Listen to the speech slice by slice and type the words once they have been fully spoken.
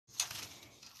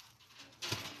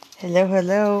Hello,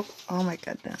 hello. Oh my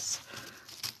goodness.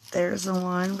 There's the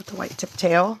one with the white tip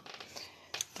tail.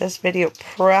 This video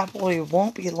probably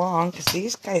won't be long because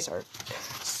these guys are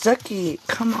sucky.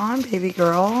 Come on, baby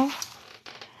girl.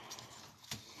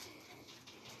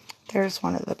 There's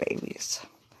one of the babies.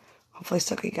 Hopefully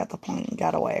Suki got the point and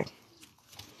got away.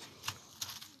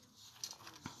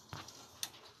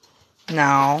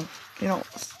 No. You know,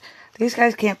 these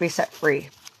guys can't be set free.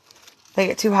 They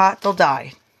get too hot, they'll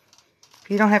die. If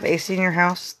you don't have AC in your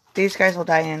house, these guys will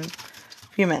die in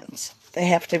a few minutes. They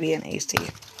have to be in AC.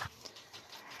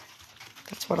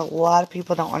 That's what a lot of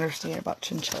people don't understand about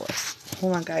chinchillas.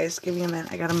 Hold on, guys. Give me a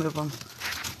minute. I gotta move them.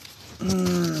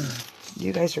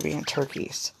 You guys are being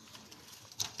turkeys.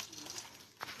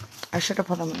 I should have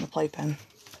put them in the playpen.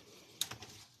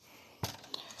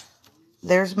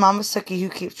 There's Mama Suki who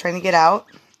keeps trying to get out.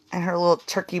 And her little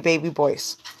turkey baby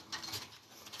boys.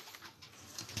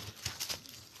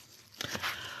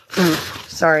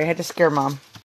 Sorry, I had to scare Mom.